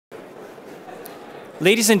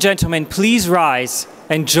Ladies and gentlemen, please rise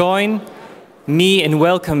and join me in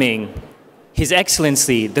welcoming His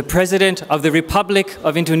Excellency, the President of the Republic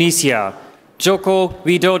of Indonesia, Joko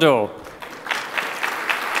Widodo,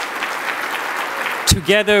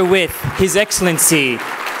 together with His Excellency,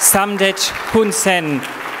 Samdech Nguyen,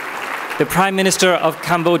 the Prime Minister of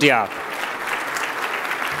Cambodia.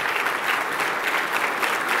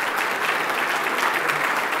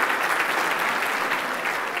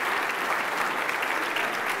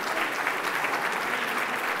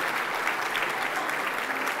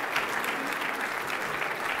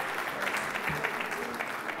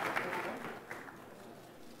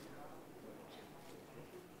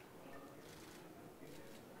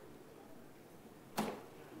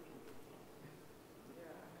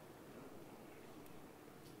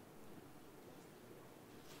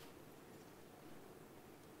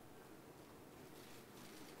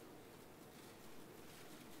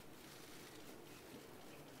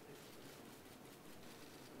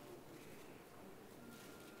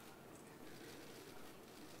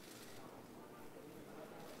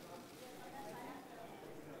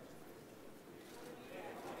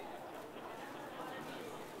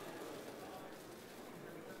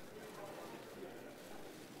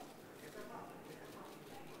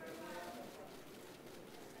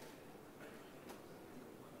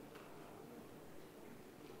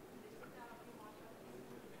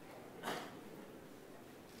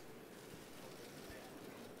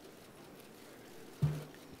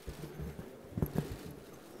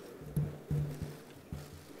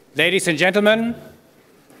 Ladies and gentlemen,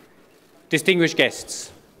 distinguished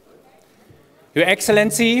guests, Your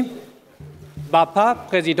Excellency, Bapak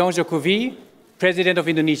President Joko, President of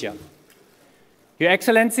Indonesia, Your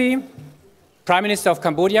Excellency, Prime Minister of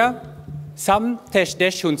Cambodia, Samdech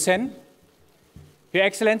Nguyen, Your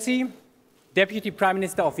Excellency, Deputy Prime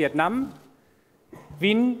Minister of Vietnam,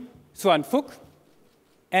 Nguyen Phuc,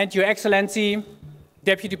 and Your Excellency,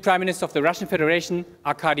 Deputy Prime Minister of the Russian Federation,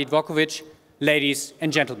 Arkady Dvorkovich, ladies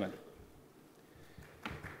and gentlemen.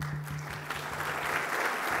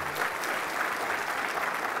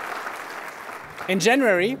 In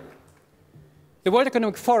January, the World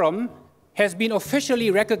Economic Forum has been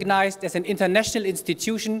officially recognized as an international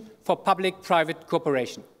institution for public-private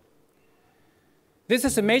cooperation. This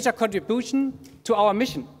is a major contribution to our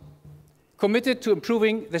mission, committed to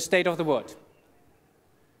improving the state of the world.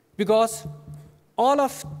 Because all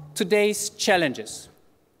of today's challenges,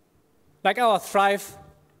 like our thrive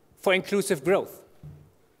for inclusive growth,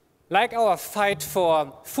 like our fight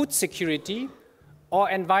for food security or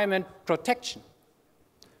environment protection,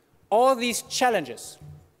 all these challenges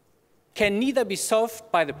can neither be solved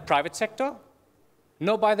by the private sector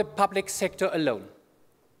nor by the public sector alone.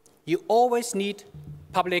 You always need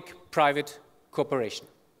public-private cooperation.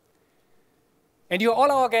 And you're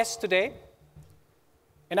all our guests today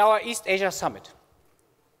in our East Asia Summit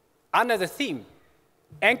under the theme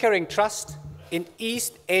Anchoring Trust in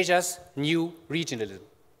East Asia's New Regionalism.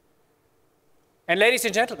 And ladies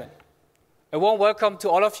and gentlemen, a warm welcome to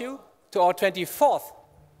all of you to our 24th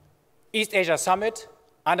East Asia Summit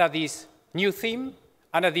under this new theme,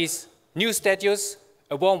 under these new status.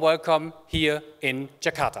 A warm welcome here in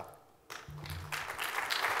Jakarta.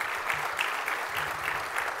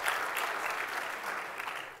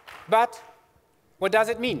 But what does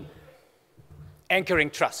it mean? Anchoring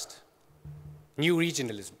trust. New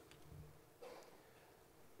regionalism.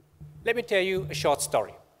 Let me tell you a short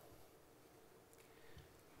story.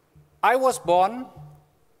 I was born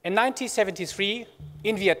in 1973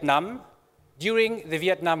 in Vietnam during the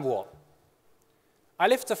Vietnam War. I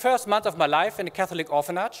lived the first month of my life in a Catholic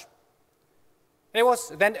orphanage. I was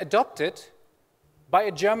then adopted by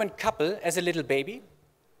a German couple as a little baby,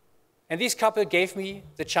 and this couple gave me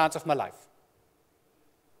the chance of my life.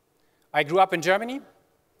 I grew up in Germany.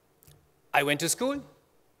 I went to school,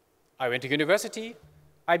 I went to university,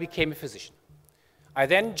 I became a physician. I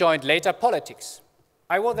then joined later politics.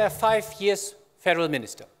 I was there 5 years federal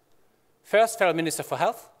minister. First federal minister for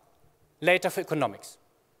health, later for economics.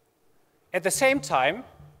 At the same time,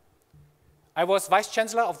 I was vice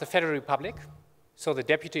chancellor of the Federal Republic, so the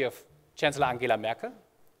deputy of Chancellor Angela Merkel.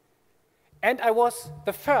 And I was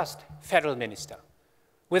the first federal minister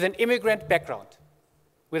with an immigrant background,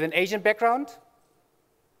 with an Asian background,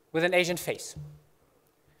 with an Asian face.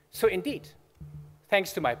 So indeed,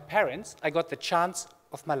 thanks to my parents, I got the chance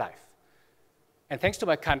of my life. And thanks to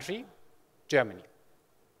my country, Germany.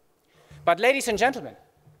 But ladies and gentlemen,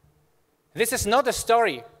 this is not a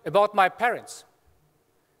story about my parents.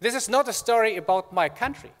 This is not a story about my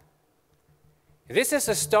country. This is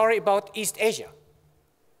a story about East Asia.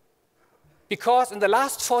 Because in the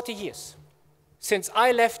last 40 years, since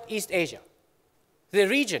I left East Asia, the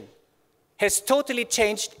region has totally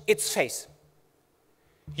changed its face.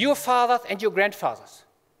 Your fathers and your grandfathers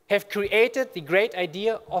have created the great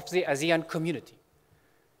idea of the ASEAN community,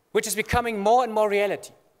 which is becoming more and more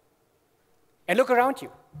reality. And look around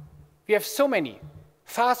you. We have so many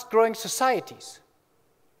fast-growing societies,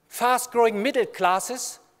 fast-growing middle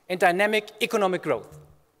classes, and dynamic economic growth.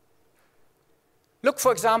 Look,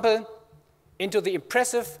 for example, into the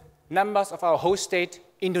impressive numbers of our host state,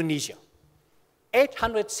 Indonesia.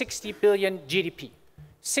 860 billion GDP,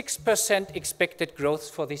 6% expected growth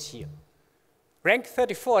for this year. Ranked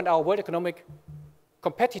 34 in our World Economic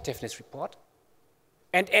Competitiveness Report.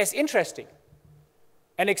 And as interesting,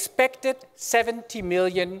 an expected 70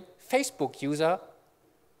 million Facebook user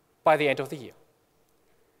by the end of the year.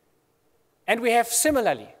 And we have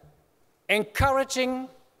similarly encouraging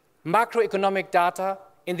macroeconomic data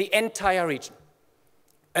in the entire region.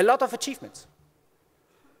 A lot of achievements.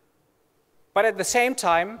 But at the same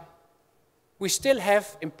time, we still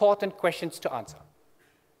have important questions to answer,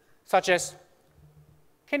 such as,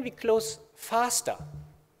 can we close faster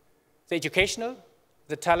the educational,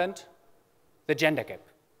 the talent, the gender gap?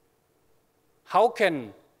 How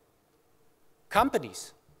can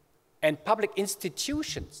companies and public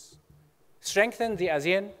institutions strengthen the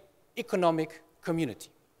ASEAN economic community?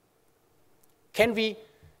 Can we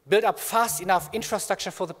build up fast enough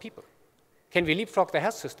infrastructure for the people? Can we leapfrog the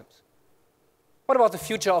health systems? What about the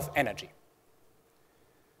future of energy?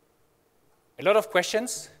 A lot of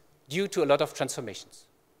questions due to a lot of transformations.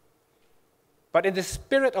 But in the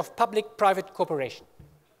spirit of public-private cooperation,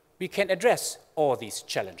 we can address all these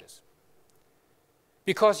challenges.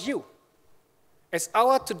 Because you, as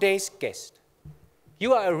our today's guest,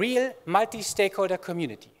 you are a real multi-stakeholder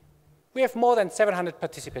community. We have more than 700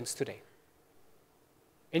 participants today.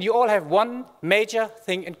 And you all have one major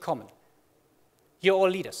thing in common. You're all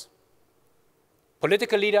leaders.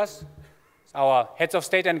 Political leaders, our heads of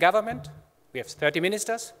state and government. We have 30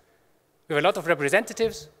 ministers. We have a lot of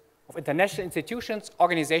representatives of international institutions,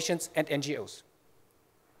 organizations, and NGOs.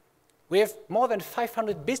 We have more than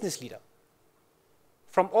 500 business leaders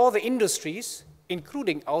from all the industries,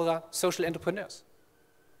 including our social entrepreneurs.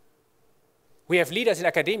 We have leaders in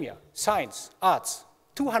academia, science, arts,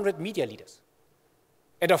 200 media leaders.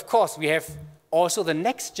 And of course, we have also the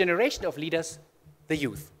next generation of leaders, the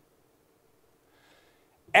youth.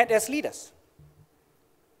 And as leaders,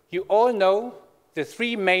 you all know the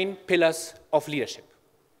three main pillars of leadership.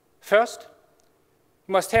 First,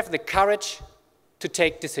 you must have the courage to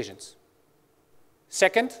take decisions.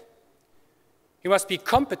 Second, you must be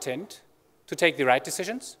competent to take the right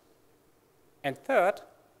decisions. And third,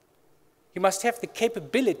 you must have the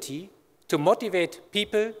capability to motivate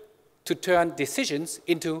people to turn decisions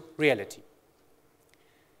into reality.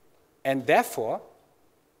 And therefore,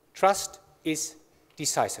 trust is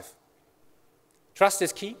decisive. Trust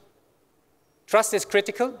is key. Trust is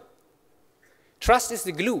critical. Trust is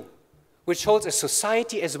the glue which holds a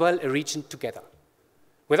society as well as a region together.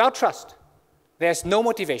 Without trust, there is no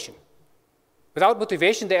motivation. Without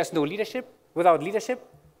motivation, there is no leadership. Without leadership,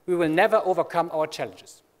 we will never overcome our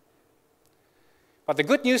challenges. But the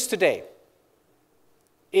good news today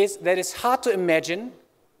is that it's hard to imagine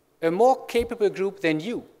a more capable group than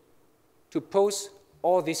you to pose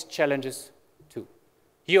all these challenges to.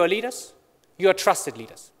 You are leaders, you are trusted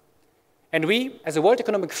leaders. And we, as a World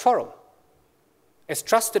Economic Forum, as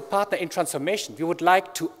trusted partner in transformation, we would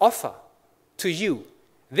like to offer to you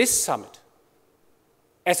this summit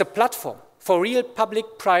as a platform for real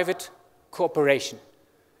public-private cooperation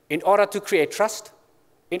in order to create trust,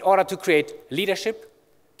 in order to create leadership,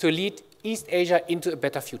 to lead East Asia into a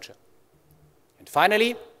better future. And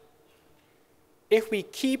finally, if we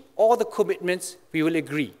keep all the commitments we will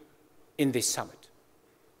agree in this summit,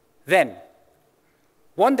 then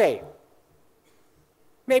one day,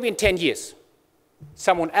 maybe in 10 years,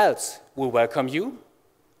 someone else will welcome you,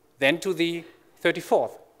 then to the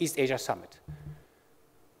 34th East Asia Summit.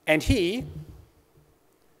 And he,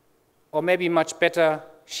 or maybe much better,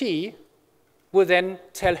 she, will then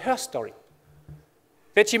tell her story.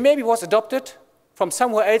 That she maybe was adopted from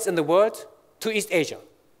somewhere else in the world to East Asia.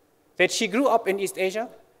 That she grew up in East Asia,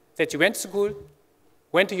 that she went to school,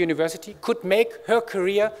 went to university, could make her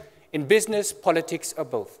career in business, politics, or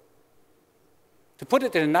both. To put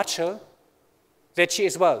it in a nutshell, that she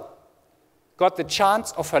as well got the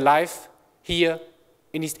chance of her life here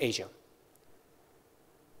in East Asia.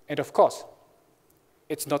 And of course,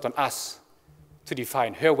 it's not on us to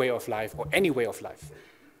define her way of life or any way of life,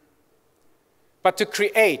 but to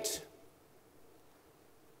create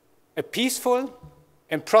a peaceful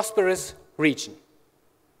and prosperous region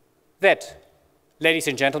that, ladies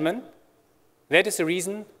and gentlemen, that is the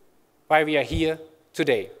reason why we are here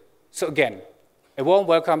today. So again, a warm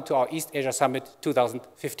welcome to our East Asia Summit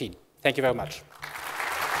 2015. Thank you very much.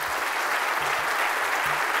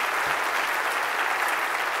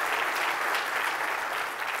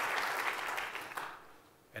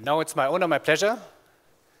 And now it's my honor, my pleasure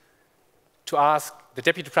to ask the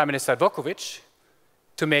Deputy Prime Minister Dvorkovich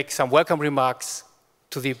to make some welcome remarks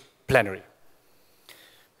to the plenary.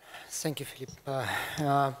 Thank you, Philipp.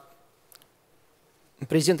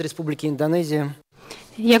 President Republic Indonesia.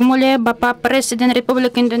 Yang mulia Bapak Presiden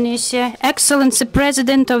Republik Indonesia, Excellency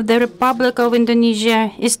President of the Republic of Indonesia,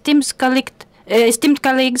 esteemed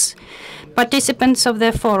colleagues, participants of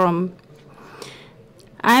the forum.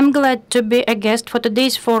 I'm glad to be a guest for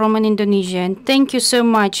today's forum in Indonesia, and thank you so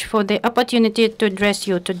much for the opportunity to address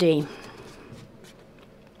you today.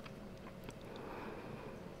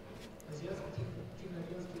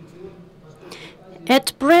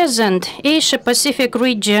 At present, Asia-Pacific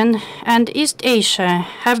region and East Asia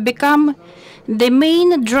have become the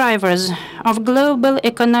main drivers of global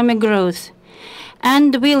economic growth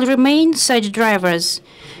and will remain such drivers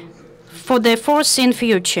for the foreseen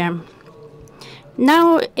future.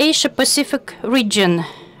 Now, Asia-Pacific region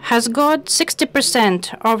has got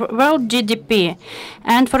 60% of world GDP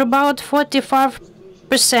and for about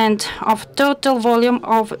 45% of total volume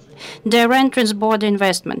of direct transborder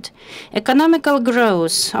investment. Economical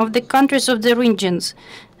growth of the countries of the regions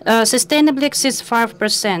sustainably exceeds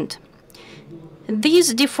 5%.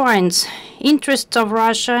 This defines interests of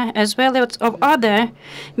Russia as well as of other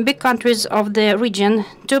big countries of the region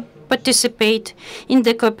to participate in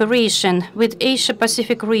the cooperation with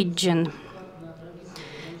Asia-Pacific region.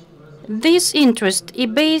 This interest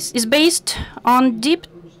is based on deep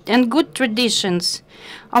and good traditions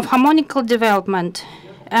of harmonical development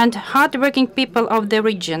and hard-working people of the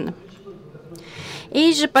region.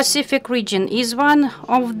 Asia-Pacific region is one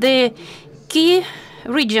of the key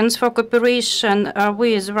regions for cooperation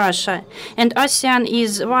with Russia, and ASEAN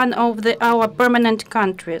is one of our permanent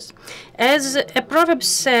countries. As a proverb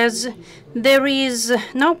says, there is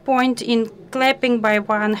no point in clapping by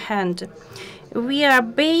one hand. We are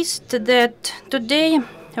based that today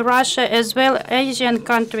Russia as well as Asian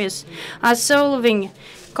countries are solving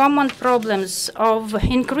common problems of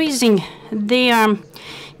increasing their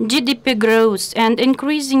GDP growth and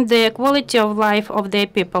increasing the quality of life of their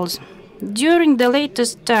peoples. During the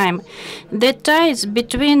latest time, the ties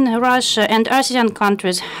between Russia and ASEAN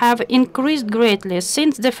countries have increased greatly.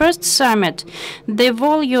 Since the first summit, the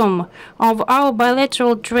volume of our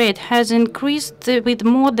bilateral trade has increased with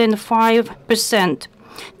more than 5%,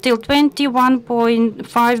 till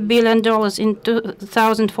 $21.5 billion in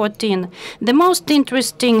 2014. The most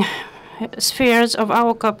interesting spheres of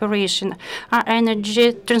our cooperation are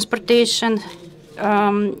energy, transportation,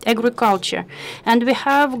 agriculture, and we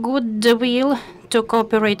have good will to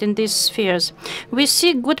cooperate in these spheres. We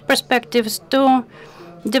see good perspectives to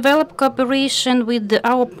develop cooperation with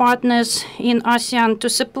our partners in ASEAN to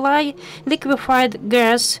supply liquefied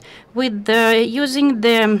gas with using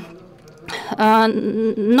the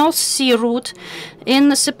North Sea route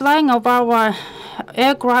in supplying of our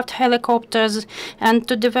aircraft, helicopters, and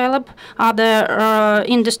to develop other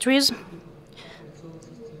industries,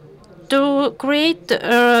 to create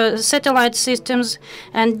satellite systems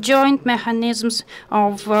and joint mechanisms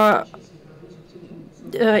of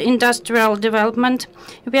industrial development.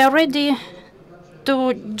 We are ready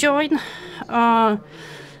to join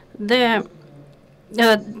the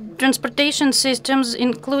transportation systems,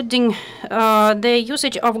 including the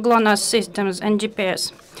usage of GLONASS systems and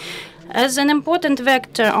GPS. As an important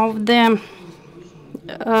vector of the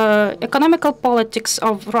economical politics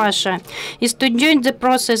of Russia is to join the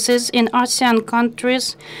processes in ASEAN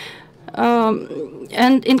countries,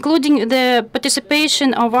 and including the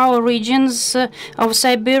participation of our regions of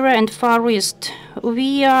Siberia and Far East.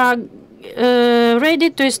 We are ready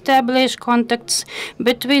to establish contacts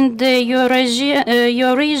between the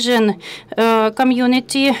Eurasian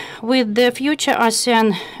community with the future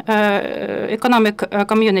ASEAN economic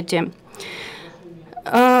community.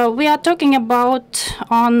 We are talking about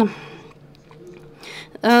on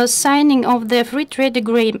signing of the free trade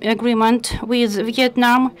agreement with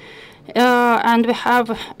Vietnam, and we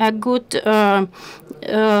have a good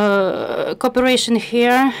cooperation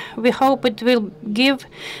here. We hope it will give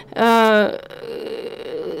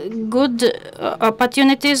good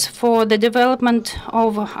opportunities for the development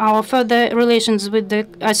of our further relations with the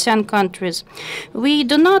ASEAN countries. We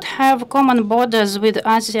do not have common borders with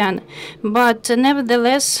ASEAN, but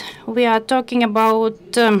nevertheless we are talking about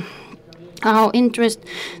our interest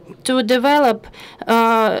to develop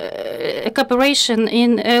cooperation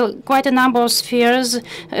in quite a number of spheres,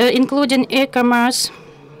 including e-commerce.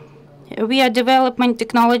 We are developing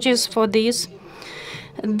technologies for this.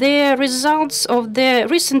 The results of the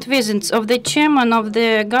recent visits of the chairman of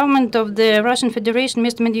the government of the Russian Federation,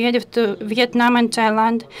 Mr. Medvedev, to Vietnam and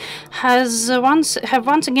Thailand, have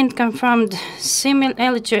once again confirmed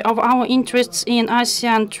similarity of our interests in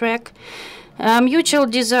ASEAN track. Mutual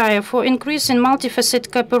desire for increasing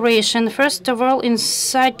multifaceted cooperation, first of all in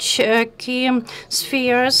such key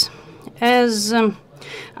spheres as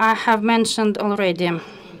I have mentioned already.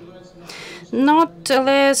 Not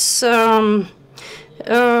less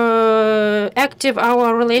active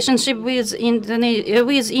our relationship with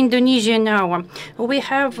Indonesia now. We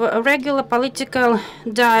have a regular political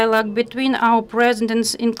dialogue between our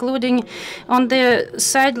presidents, including on the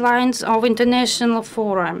sidelines of international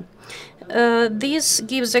fora. This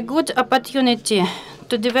gives a good opportunity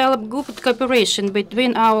to develop good cooperation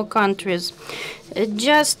between our countries.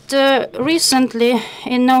 Just recently,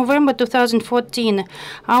 in November 2014,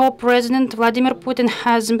 our President Vladimir Putin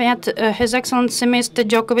has met His Excellency Mr.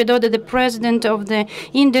 Joko Widodo, the President of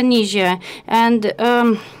Indonesia, and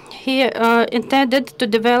he intended to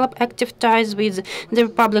develop active ties with the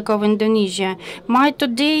Republic of Indonesia. My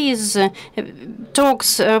today's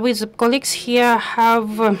talks with colleagues here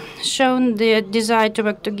have shown the desire to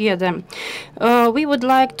work together. We would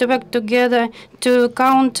like to work together to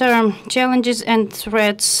counter challenges and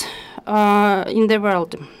threats in the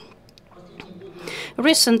world.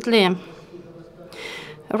 Recently,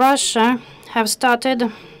 Russia have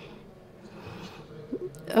started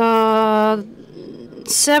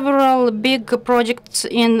several big projects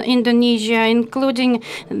in Indonesia, including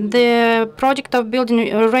the project of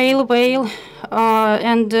building a railway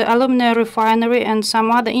and alumina refinery and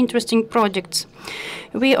some other interesting projects.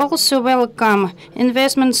 We also welcome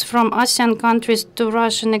investments from ASEAN countries to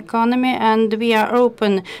Russian economy, and we are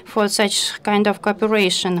open for such kind of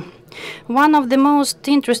cooperation. One of the most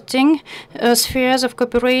interesting spheres of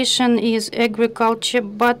cooperation is agriculture,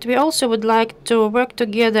 but we also would like to work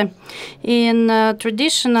together in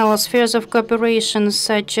traditional spheres of cooperation,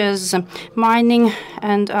 such as mining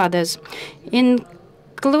and others,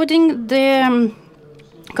 including the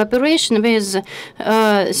cooperation with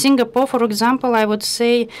Singapore. For example, I would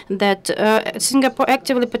say that Singapore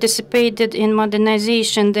actively participated in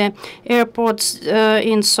modernization the airports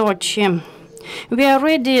in Sochi. We are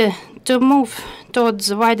ready to move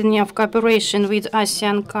towards widening of cooperation with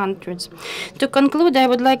ASEAN countries. To conclude, I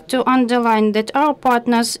would like to underline that our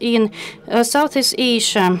partners in Southeast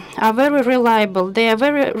Asia are very reliable. They are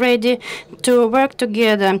very ready to work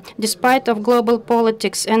together despite of global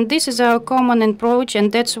politics, and this is our common approach,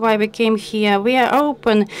 and that's why we came here. We are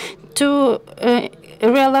open to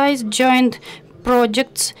realize joint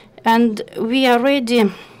projects, and we are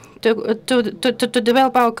ready to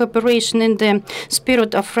develop our cooperation in the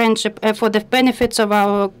spirit of friendship for the benefits of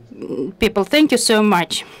our people. Thank you so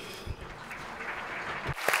much.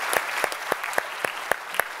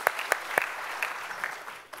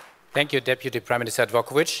 Thank you, Deputy Prime Minister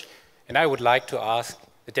Dvorkovich. And I would like to ask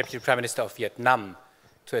the Deputy Prime Minister of Vietnam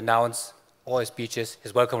to announce all his speeches,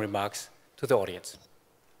 his welcome remarks to the audience.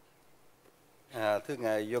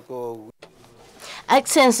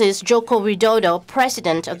 Excellencies Joko Widodo,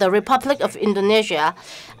 President of the Republic of Indonesia,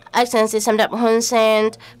 Excellency Samdech,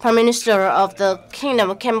 Prime Minister of the Kingdom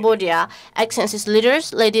of Cambodia, Excellencies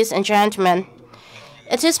leaders, ladies and gentlemen.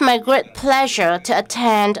 It is my great pleasure to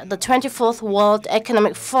attend the 24th World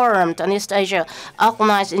Economic Forum on East Asia,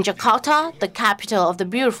 organized in Jakarta, the capital of the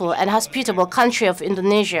beautiful and hospitable country of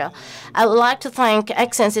Indonesia. I would like to thank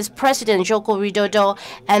Excellencies President Joko Widodo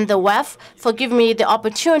and the WEF for giving me the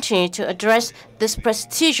opportunity to address this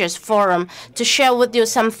prestigious forum to share with you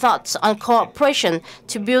some thoughts on cooperation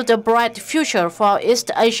to build a bright future for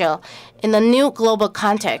East Asia in the new global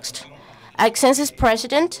context. Excellencies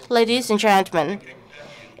President, ladies and gentlemen,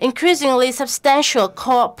 increasingly substantial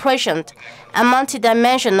cooperation and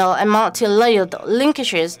multidimensional and multi-layered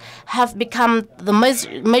linkages have become the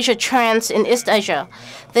major trends in East Asia.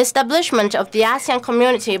 The establishment of the ASEAN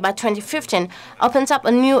community by 2015 opens up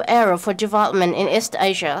a new era for development in East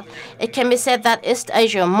Asia. It can be said that East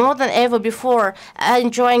Asia, more than ever before, are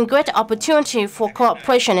enjoying great opportunity for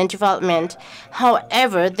cooperation and development.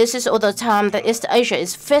 However, this is all the time that East Asia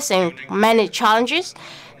is facing many challenges.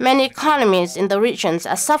 Many economies in the regions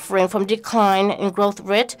are suffering from decline in growth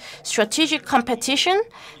rate. Strategic competition,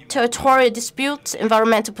 territorial disputes,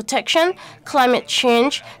 environmental protection, climate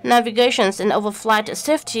change, navigations and overflight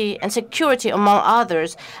safety and security, among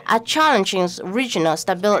others, are challenging regional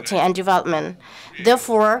stability and development.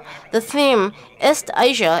 Therefore, the theme East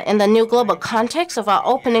Asia in the new global context of our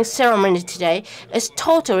opening ceremony today is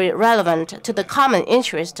totally relevant to the common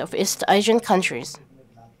interest of East Asian countries.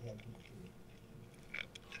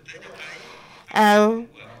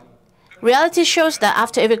 Reality shows that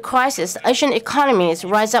after every crisis, Asian economies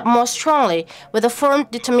rise up more strongly with a firm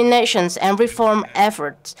determinations and reform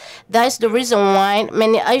efforts. That is the reason why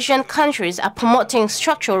many Asian countries are promoting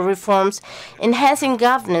structural reforms, enhancing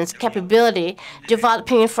governance capability,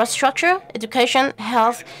 developing infrastructure, education,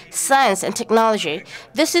 health, science, and technology.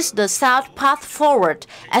 This is the south path forward,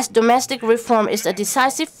 as domestic reform is a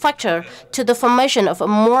decisive factor to the formation of a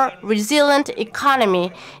more resilient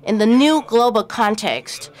economy in the new global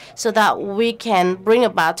context, so that we can bring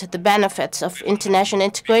about the benefits of international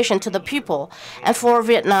integration to the people. And for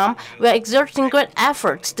Vietnam, we are exerting great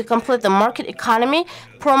efforts to complete the market economy,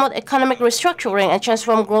 promote economic restructuring, and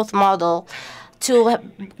transform growth model to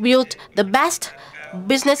build the best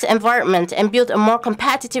business environment and build a more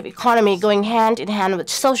competitive economy going hand in hand with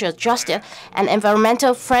social justice and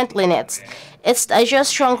environmental friendliness. East Asia's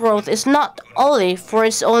strong growth is not only for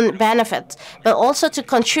its own benefit, but also to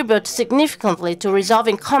contribute significantly to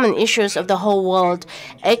resolving common issues of the whole world.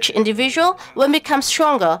 Each individual will become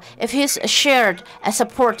stronger if he is shared and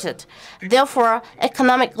supported. Therefore,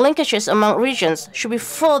 economic linkages among regions should be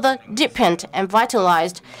further deepened and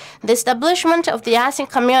vitalized. The establishment of the ASEAN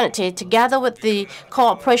community, together with the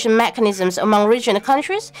cooperation mechanisms among regional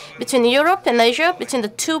countries, between Europe and Asia, between the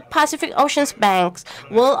two Pacific Oceans banks,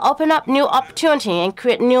 will open up new opportunities and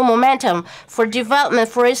create new momentum for development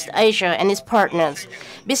for East Asia and its partners.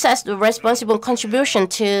 Besides the responsible contribution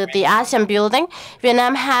to the ASEAN building,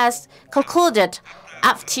 Vietnam has concluded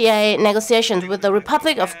FTA negotiations with the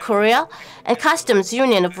Republic of Korea and Customs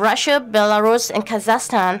Union of Russia, Belarus, and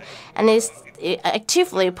Kazakhstan, and is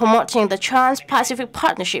actively promoting the Trans-Pacific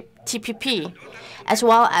Partnership, TPP, as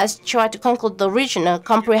well as try to conclude the regional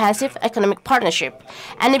comprehensive economic partnership.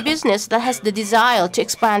 Any business that has the desire to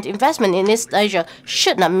expand investment in East Asia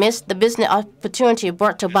should not miss the business opportunity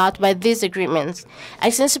brought about by these agreements.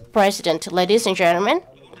 Excellency President, ladies and gentlemen,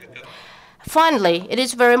 finally, it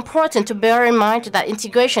is very important to bear in mind that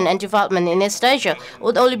integration and development in East Asia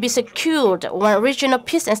would only be secured when regional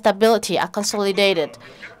peace and stability are consolidated.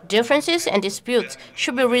 Differences and disputes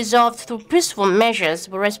should be resolved through peaceful measures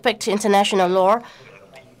with respect to international law,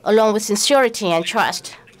 along with sincerity and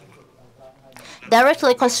trust.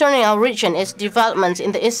 Directly concerning our region is developments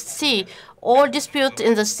in the East Sea. All disputes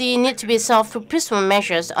in the sea need to be solved through peaceful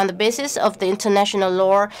measures on the basis of the international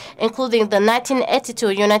law, including the 1982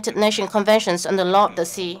 United Nations Conventions on the Law of the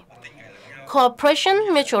Sea.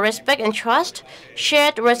 Cooperation, mutual respect and trust,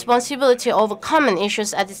 shared responsibility over common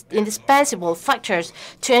issues are indispensable factors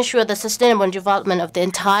to ensure the sustainable development of the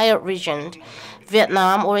entire region.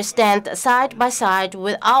 Vietnam will stand side by side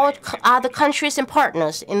with our other countries and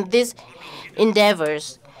partners in these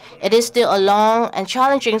endeavors. It is still a long and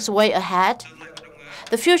challenging way ahead.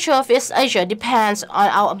 The future of East Asia depends on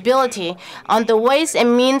our ability, on the ways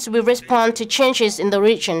and means we respond to changes in the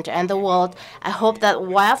region and the world. I hope that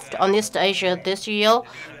WEF on East Asia this year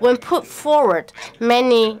will put forward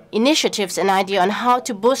many initiatives and ideas on how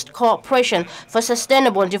to boost cooperation for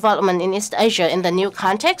sustainable development in East Asia in the new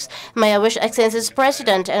context. May I wish Excellency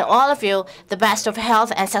President and all of you the best of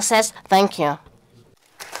health and success. Thank you.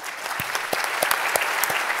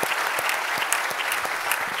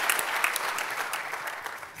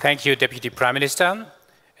 Thank you, Deputy Prime Minister.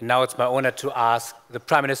 And now it's my honor to ask the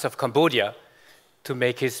Prime Minister of Cambodia to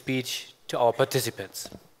make his speech to our participants.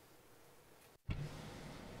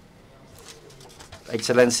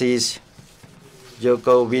 Excellencies,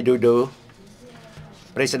 Joko, Widodo,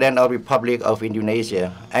 President of the Republic of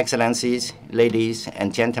Indonesia, Excellencies, ladies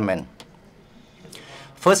and gentlemen.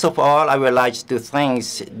 First of all, I would like to thank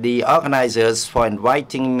the organizers for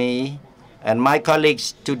inviting me and my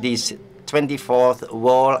colleagues to this 24th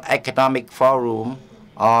World Economic Forum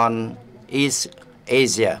on East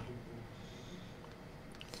Asia.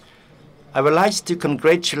 I would like to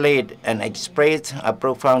congratulate and express a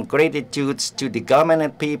profound gratitude to the government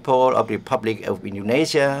and people of the Republic of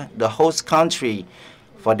Indonesia, the host country,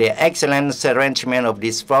 for their excellent arrangement of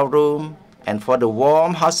this forum and for the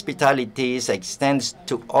warm hospitality extended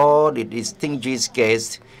to all the distinguished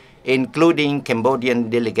guests, including Cambodian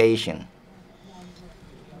delegation.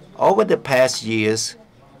 Over the past years,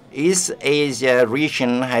 East Asia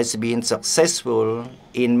region has been successful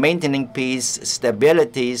in maintaining peace,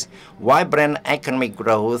 stability, vibrant economic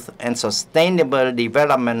growth, and sustainable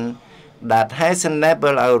development that has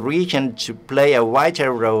enabled our region to play a vital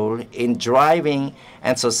role in driving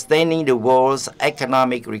and sustaining the world's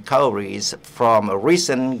economic recoveries from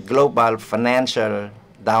recent global financial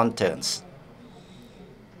downturns.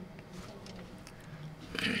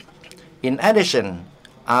 In addition,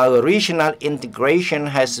 our regional integration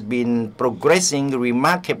has been progressing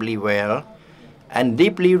remarkably well and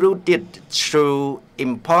deeply rooted through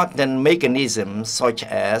important mechanisms such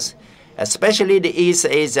as especially the East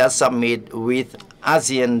Asia Summit, with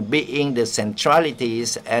ASEAN being the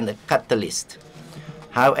centralities and the catalyst.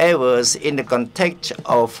 However, in the context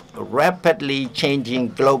of rapidly changing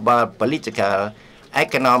global political,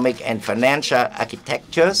 economic, and financial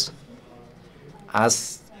architectures,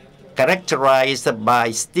 as characterized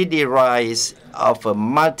by steady rise of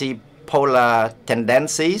multipolar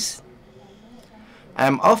tendencies,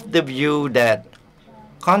 I'm of the view that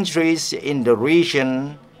countries in the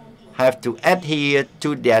region have to adhere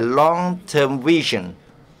to their long-term vision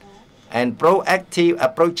and proactive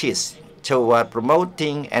approaches toward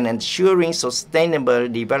promoting and ensuring sustainable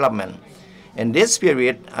development. In this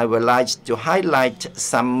period, I would like to highlight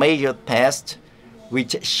some major tasks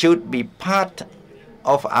which should be part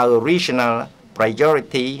of our regional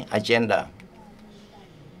priority agenda.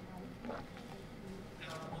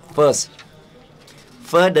 First,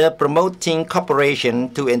 further promoting cooperation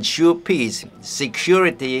to ensure peace,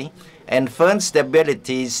 security, and fund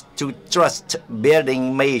stability to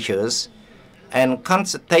trust-building measures and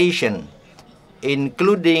consultation,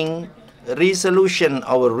 including resolution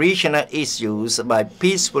of regional issues by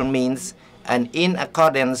peaceful means and in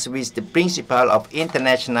accordance with the principle of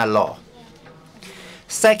international law.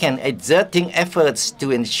 Second, exerting efforts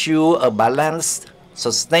to ensure a balanced,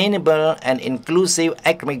 sustainable, and inclusive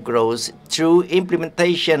economic growth through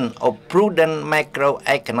implementation of prudent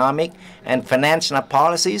macroeconomic and financial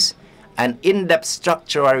policies and in-depth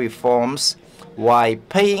structural reforms, while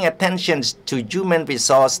paying attention to human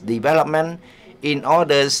resource development in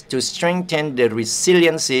order to strengthen the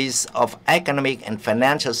resiliencies of economic and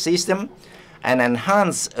financial system and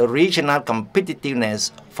enhance regional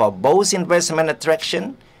competitiveness for both investment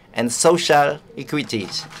attraction and social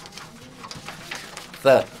equities.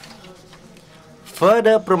 Third,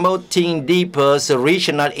 further promoting deeper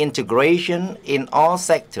regional integration in all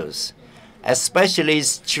sectors, especially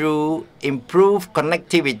through improved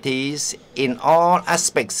connectivities in all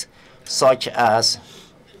aspects such as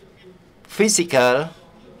physical,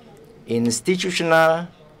 institutional,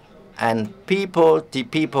 and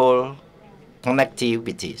people-to-people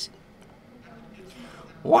connectivities.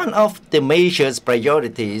 One of the major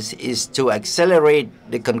priorities is to accelerate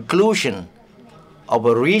the conclusion of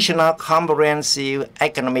a regional comprehensive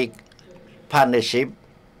economic partnership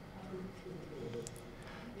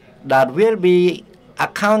that will be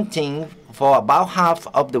accounting for about half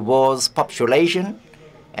of the world's population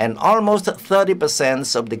and almost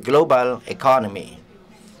 30% of the global economy.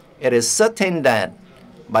 It is certain that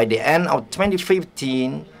by the end of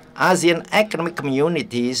 2015, ASEAN economic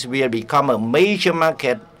communities will become a major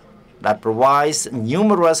market that provides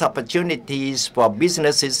numerous opportunities for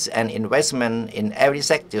businesses and investment in every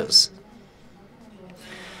sector.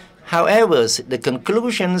 However, the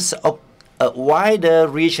conclusions of a wider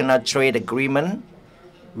regional trade agreement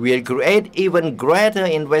will create even greater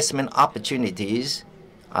investment opportunities,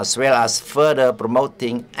 as well as further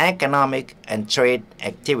promoting economic and trade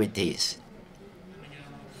activities.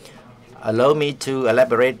 Allow me to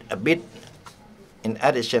elaborate a bit in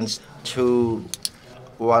addition to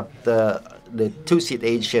what the two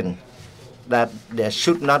situations, that there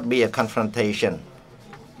should not be a confrontation,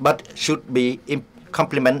 but should be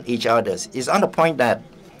complement each other. It's on the point that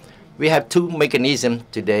we have two mechanisms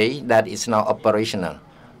today that is now operational.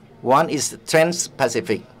 One is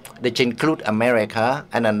Trans-Pacific, which include America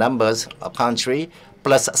and a number of countries,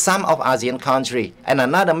 plus some of ASEAN countries. And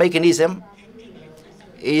another mechanism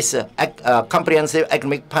is a comprehensive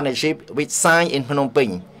economic partnership which signed in Phnom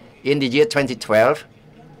Penh in the year 2012,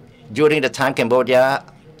 during the time Cambodia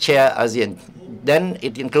chaired ASEAN. Then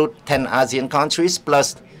it includes 10 ASEAN countries,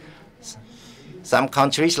 plus some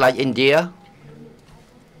countries like India,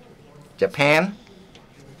 Japan,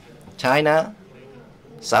 China,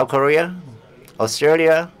 South Korea,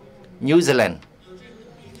 Australia, New Zealand.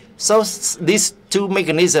 So these two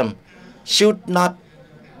mechanisms should not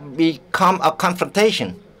become a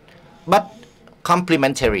confrontation, but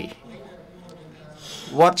complementary.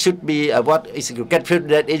 What should be, what is get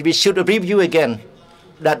that we should review again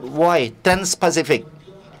that why Trans-Pacific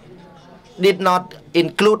did not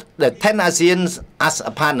include the 10 ASEANs as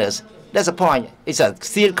partners. That's the point. It's a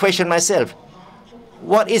still question myself.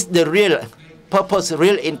 What is the real purpose,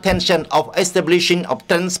 real intention of establishing of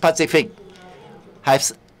Trans-Pacific?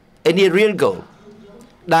 Has any real goal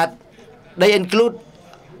that they include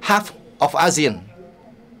half of ASEAN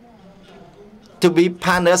to be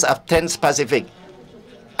partners of Trans-Pacific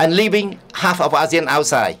and leaving half of ASEAN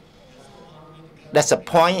outside? That's the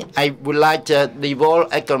point I would like the World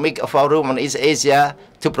Economic Forum on East Asia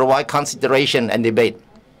to provide consideration and debate.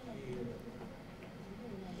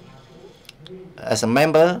 As a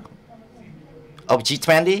member of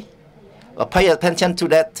G20, pay attention to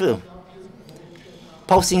that too.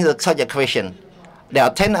 Posing such a question. There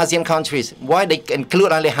are 10 ASEAN countries. Why they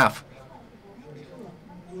include only half?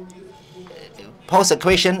 Pose a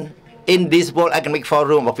question in this World Economic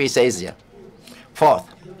Forum of East Asia. Fourth,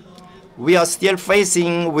 we are still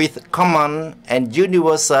facing with common and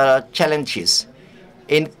universal challenges,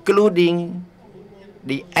 including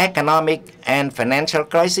the economic and financial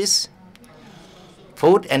crisis,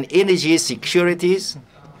 food and energy securities,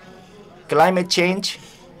 climate change,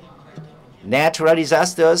 natural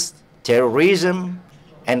disasters, terrorism,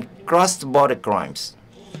 and cross-border crimes.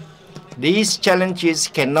 These challenges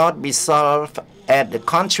cannot be solved at the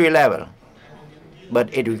country level,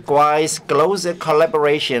 but it requires closer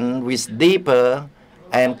collaboration with deeper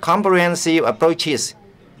and comprehensive approaches,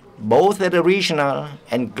 both at the regional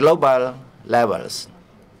and global levels.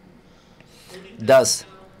 Thus,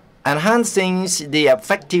 enhancing the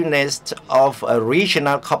effectiveness of a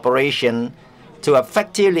regional cooperation to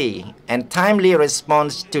effectively and timely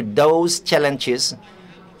respond to those challenges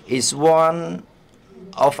is one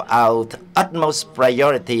of our utmost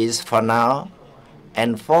priorities for now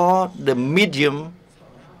and for the medium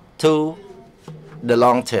to the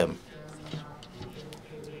long term.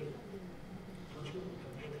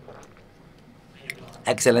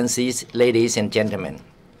 Excellencies, ladies and gentlemen,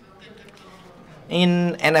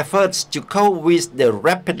 in an effort to cope with the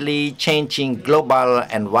rapidly changing global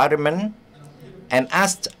environment, and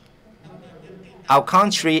as our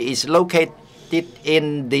country is located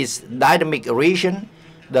in this dynamic region,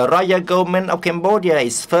 the royal government of Cambodia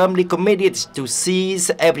is firmly committed to seize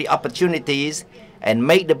every opportunities and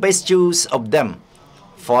make the best use of them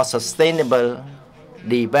for sustainable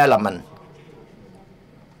development.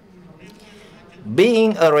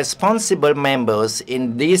 Being a responsible member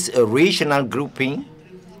in this regional grouping,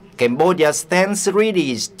 Cambodia stands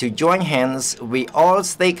ready to join hands with all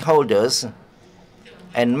stakeholders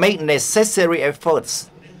and make necessary efforts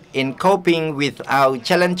in coping with our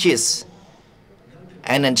challenges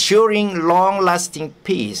and ensuring long-lasting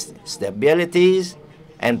peace, stability,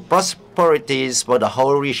 and prosperities for the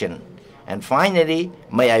whole region. And finally,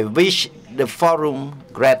 may I wish the forum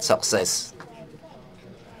great success.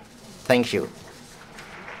 Thank you.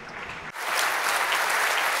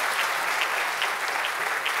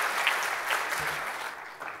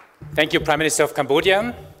 Thank you, Prime Minister of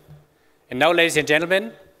Cambodia. And now, ladies and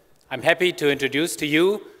gentlemen, I'm happy to introduce to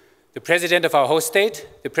you the President of our host state,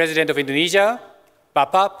 the President of Indonesia,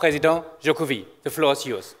 Bapak President Joko. The floor is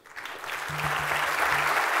yours.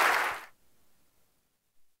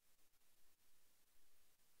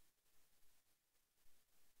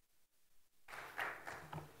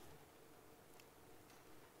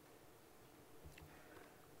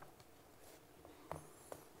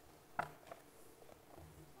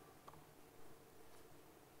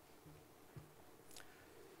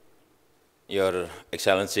 Your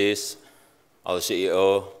Excellencies, our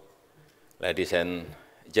CEO, ladies and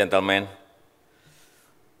gentlemen,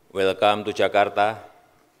 welcome to Jakarta,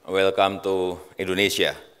 welcome to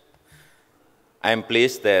Indonesia. I am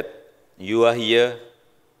pleased that you are here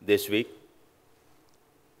this week,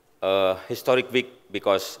 a historic week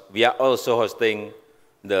because we are also hosting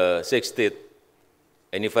the 60th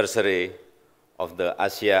anniversary of the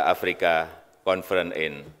Asia-Africa Conference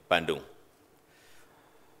in Bandung.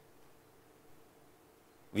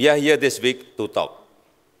 We are here this week to talk,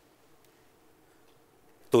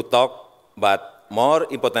 but more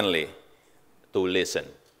importantly, to listen.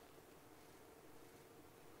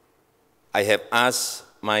 I have asked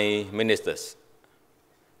my ministers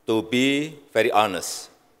to be very honest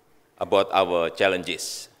about our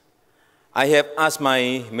challenges. I have asked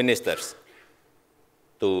my ministers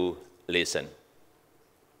to listen.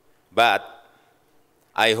 But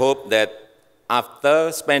I hope that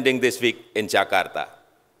after spending this week in Jakarta,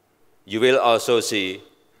 you will also see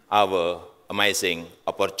our amazing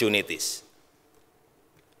opportunities.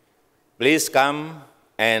 Please come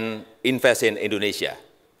and invest in Indonesia.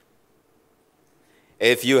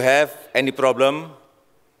 If you have any problem,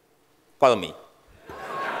 call me.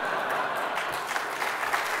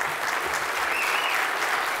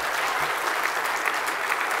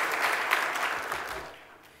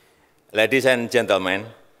 Ladies and gentlemen,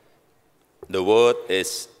 the world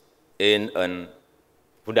is in a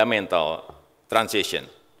fundamental transition.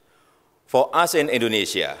 For us in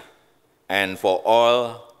Indonesia and for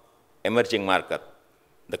all emerging markets,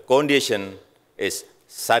 the condition is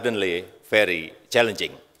suddenly very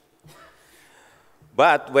challenging.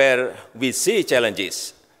 But where we see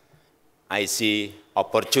challenges, I see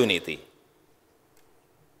opportunity.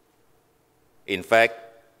 In fact,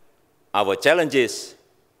 our challenges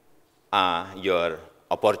are your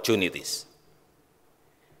opportunities.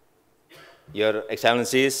 Your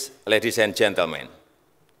Excellencies, ladies and gentlemen,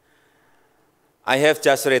 I have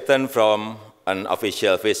just returned from an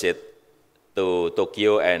official visit to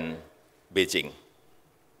Tokyo and Beijing.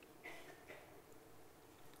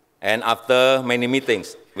 And after many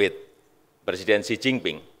meetings with President Xi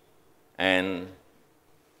Jinping and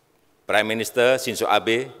Prime Minister Shinzo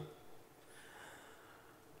Abe,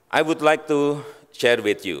 I would like to share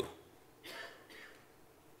with you,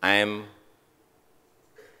 I am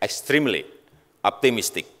extremely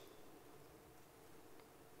optimistic.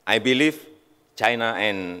 I believe China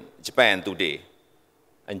and Japan today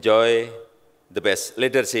enjoy the best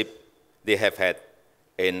leadership they have had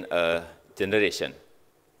in a generation.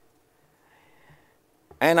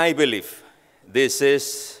 And I believe this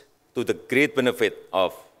is to the great benefit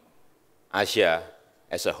of Asia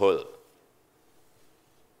as a whole.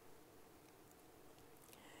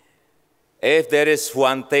 If there is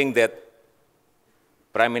one thing that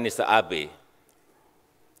Prime Minister Abe,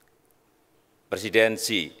 President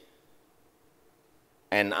Xi,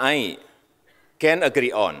 and I can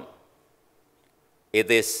agree on, it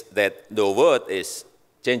is that the world is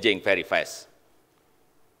changing very fast.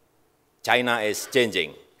 China is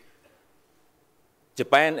changing.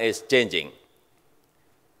 Japan is changing.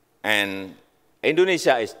 And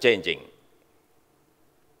Indonesia is changing.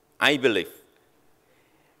 I believe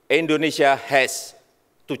Indonesia has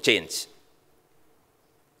to change.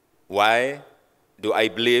 Why do I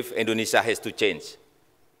believe Indonesia has to change?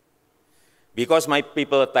 Because my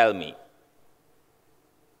people tell me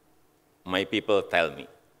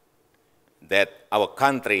that our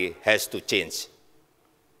country has to change.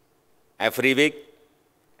 Every week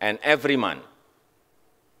and every month,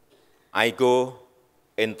 I go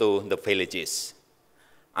into the villages.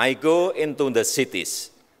 I go into the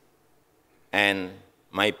cities, and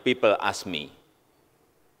my people ask me,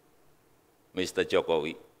 Mr. Joko,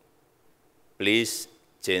 please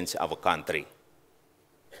change our country.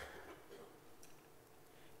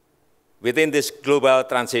 Within this global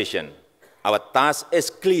transition, our task is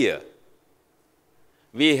clear.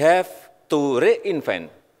 We have to reinvent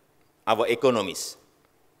our economies.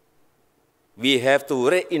 We have to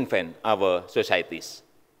reinvent our societies.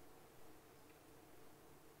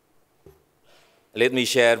 Let me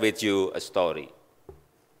share with you a story.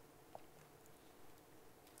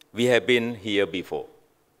 We have been here before.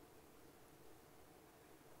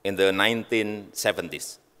 In the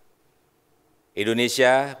 1970s,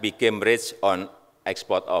 Indonesia became rich on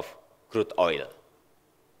export of crude oil.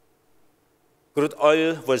 Crude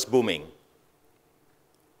oil was booming.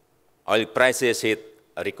 Oil prices hit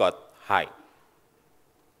a record high.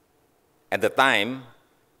 At the time,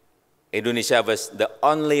 Indonesia was the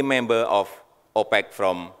only member of OPEC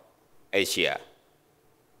from Asia.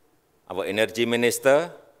 Our Energy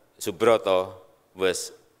Minister, Subroto,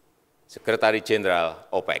 was Secretary General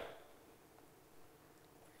OPEC.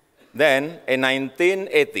 Then, in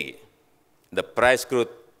 1980, the price crude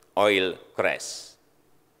oil crashed.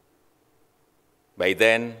 By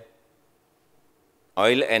then,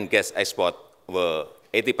 oil and gas export were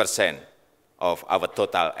 80% of our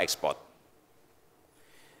total export.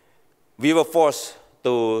 We were forced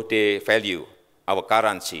to devalue our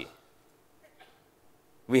currency.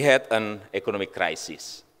 We had an economic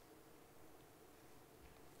crisis.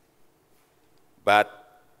 But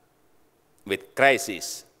with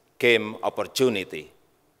crisis came opportunity.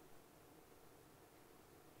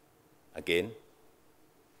 Again,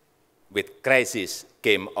 with crisis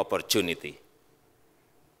came opportunity.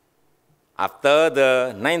 After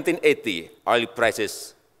the 1980 oil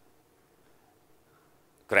prices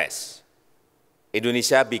crashed,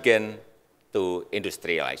 Indonesia began to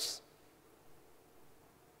industrialize.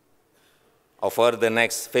 Over the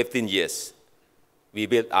next 15 years, we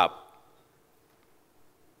built up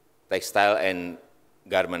textile and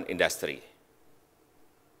garment industry,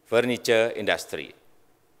 furniture industry,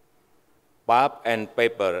 pulp and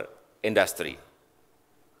paper industry,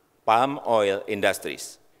 palm oil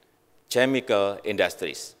industries, chemical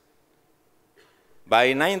industries.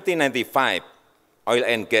 By 1995, oil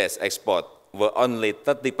and gas export were only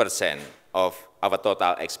 30% of our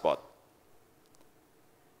total export.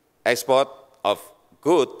 export of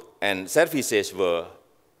goods and services were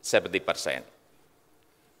 70%.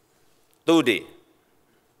 Today,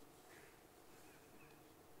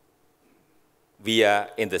 we are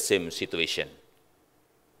in the same situation.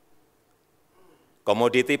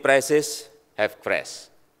 Commodity prices have crashed.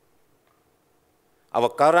 Our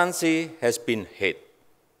currency has been hit.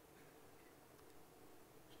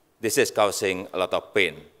 This is causing a lot of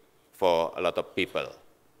pain for a lot of people.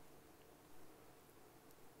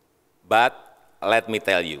 But let me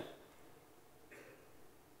tell you,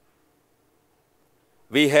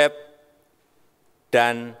 we have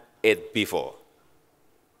done it before,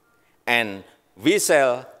 and we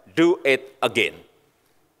shall do it again.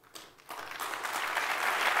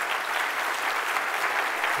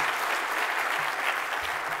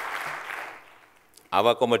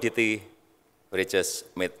 Our commodity riches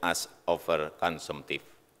made us over-consumptive.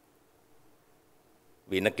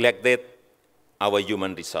 We neglected our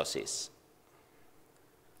human resources.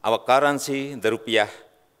 Our currency, the rupiah,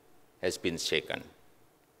 has been shaken.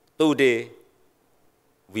 Today,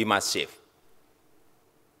 we must shift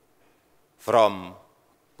from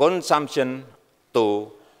consumption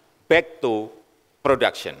to back to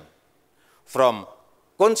production, from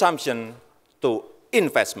consumption to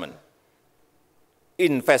investment.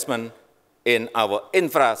 Investment in our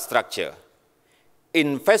infrastructure,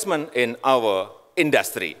 investment in our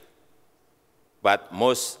industry, but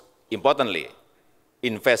most importantly,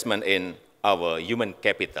 investment in our human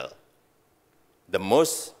capital, the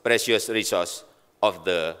most precious resource of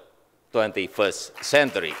the 21st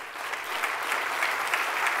century.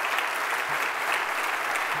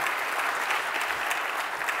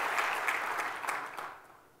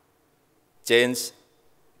 Change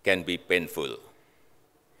can be painful.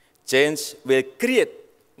 Change will create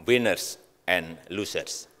winners and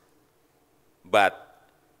losers. But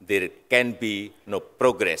there can be no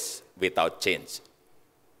progress without change.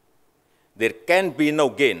 There can be no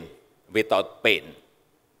gain without pain.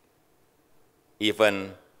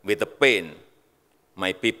 Even with the pain,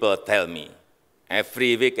 my people tell me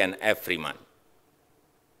every week and every month,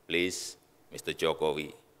 please, Mr. Joko,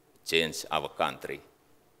 change our country.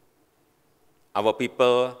 Our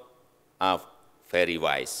people are very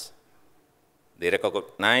wise. They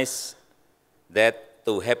recognize that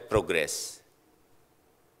to have progress,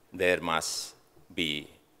 there must be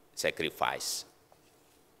sacrifice.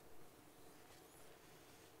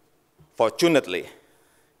 Fortunately,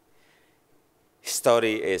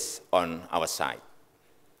 history is on our side.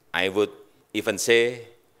 I would even say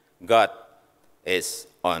God is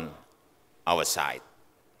on our side.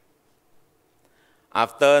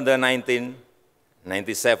 After the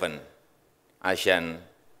 1997 Asian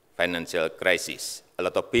financial crisis, a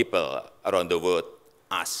lot of people around the world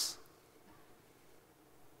ask,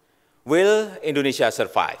 will Indonesia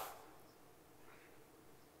survive?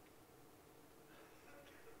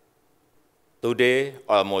 Today,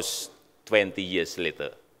 almost 20 years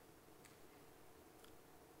later,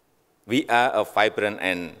 we are a vibrant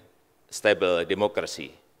and stable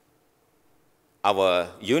democracy. Our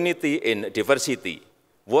unity in diversity,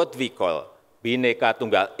 what we call Bhinneka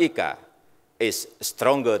Tunggal Ika, is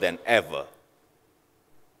stronger than ever.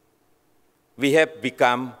 We have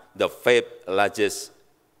become the fifth largest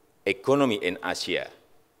economy in Asia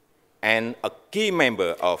and a key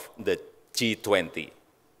member of the G20.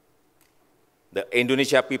 The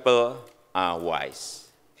Indonesia people are wise.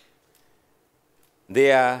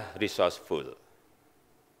 They are resourceful.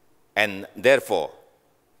 And therefore,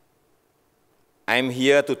 I'm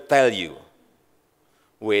here to tell you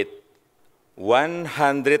with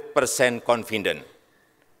 100% confident,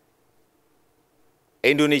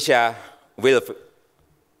 Indonesia will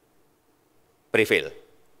prevail.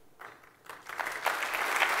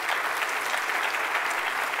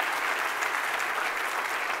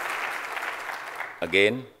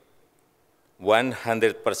 Again,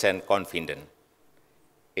 100% confident,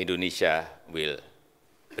 Indonesia will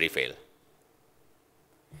prevail.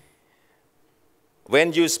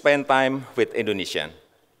 When you spend time with Indonesians,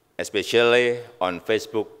 especially on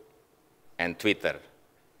Facebook and Twitter,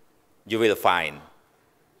 you will find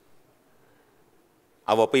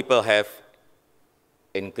our people have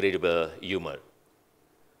incredible humor.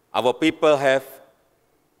 Our people have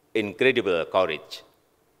incredible courage.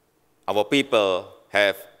 Our people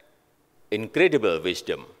have incredible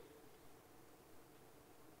wisdom.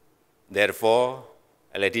 Therefore,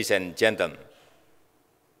 ladies and gentlemen,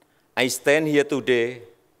 I stand here today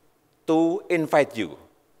to invite you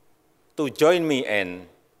to join me and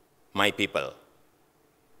my people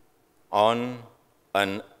on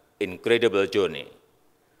an incredible journey,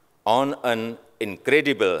 on an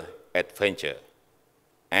incredible adventure.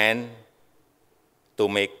 and to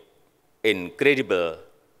make incredible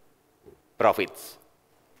profits.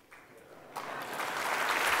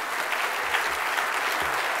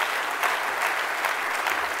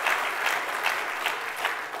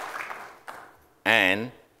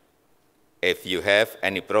 And if you have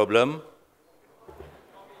any problem,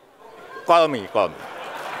 call me.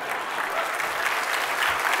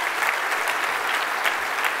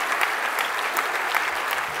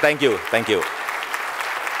 Thank you.